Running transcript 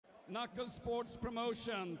KNUCKLE Sports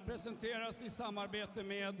Promotion presenteras i samarbete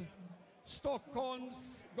med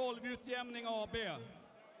Stockholms Golvutjämning AB,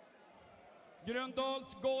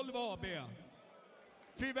 Gröndals Golv AB,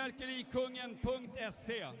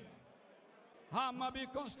 Fyrverkerikungen.se, Hammarby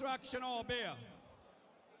Construction AB,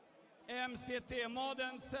 MCT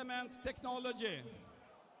Modern Cement Technology,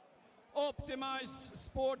 Optimize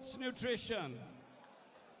Sports Nutrition,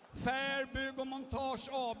 Fair Bygg och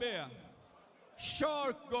Montage AB,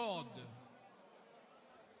 Shark God,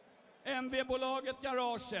 MV-bolaget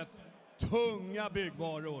Garaget, tunga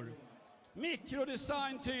byggvaror,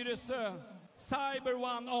 Mikrodesign Tyresö, Cyber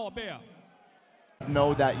One AB.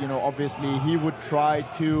 Know that, you know, obviously he would try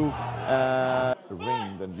to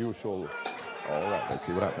rain than usual. All right, let's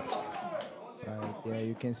see what happens. yeah,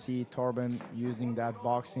 you can see Torben using that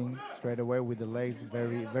boxing straight away with the legs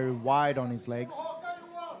very wide on his legs.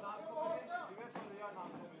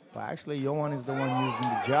 But actually, Johan is the one using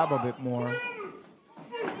the jab a bit more.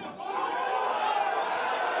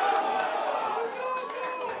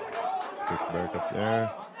 Quick break up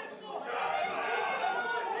there.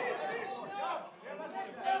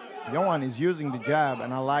 Johan is using the jab,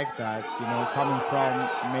 and I like that. You know, coming from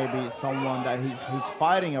maybe someone that he's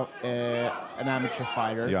fighting an amateur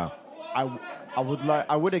fighter. Yeah. I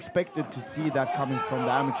would expect it to see that coming from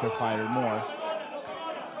the amateur fighter more.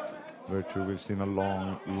 Very true. We've seen a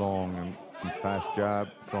long and fast jab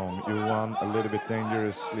from Johan. A little bit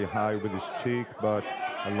dangerously high with his cheek, but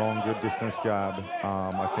a long, good distance jab.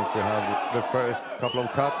 I think we have the first couple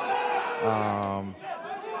of cuts.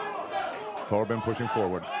 Torben pushing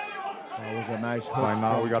forward. That was a nice hook. By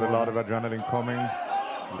now we got a lot of adrenaline coming.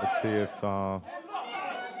 Let's see if Torben's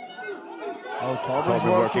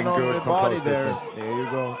working on good the from body close there. distance. There you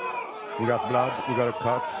go. We got blood. We got a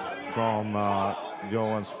cut from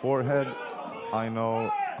Johan's forehead. I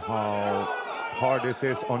know how hard this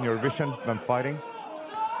is on your vision when fighting.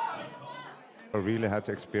 I really had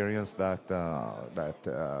to experience that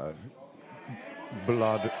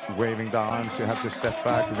blood waving down. So you have to step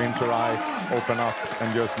back, rinse your eyes, open up,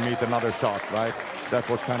 and just meet another shot, right? That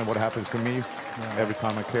was kind of what happens to me. Yeah. Every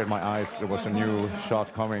time I cleared my eyes, there was a new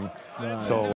shot coming. Yeah. So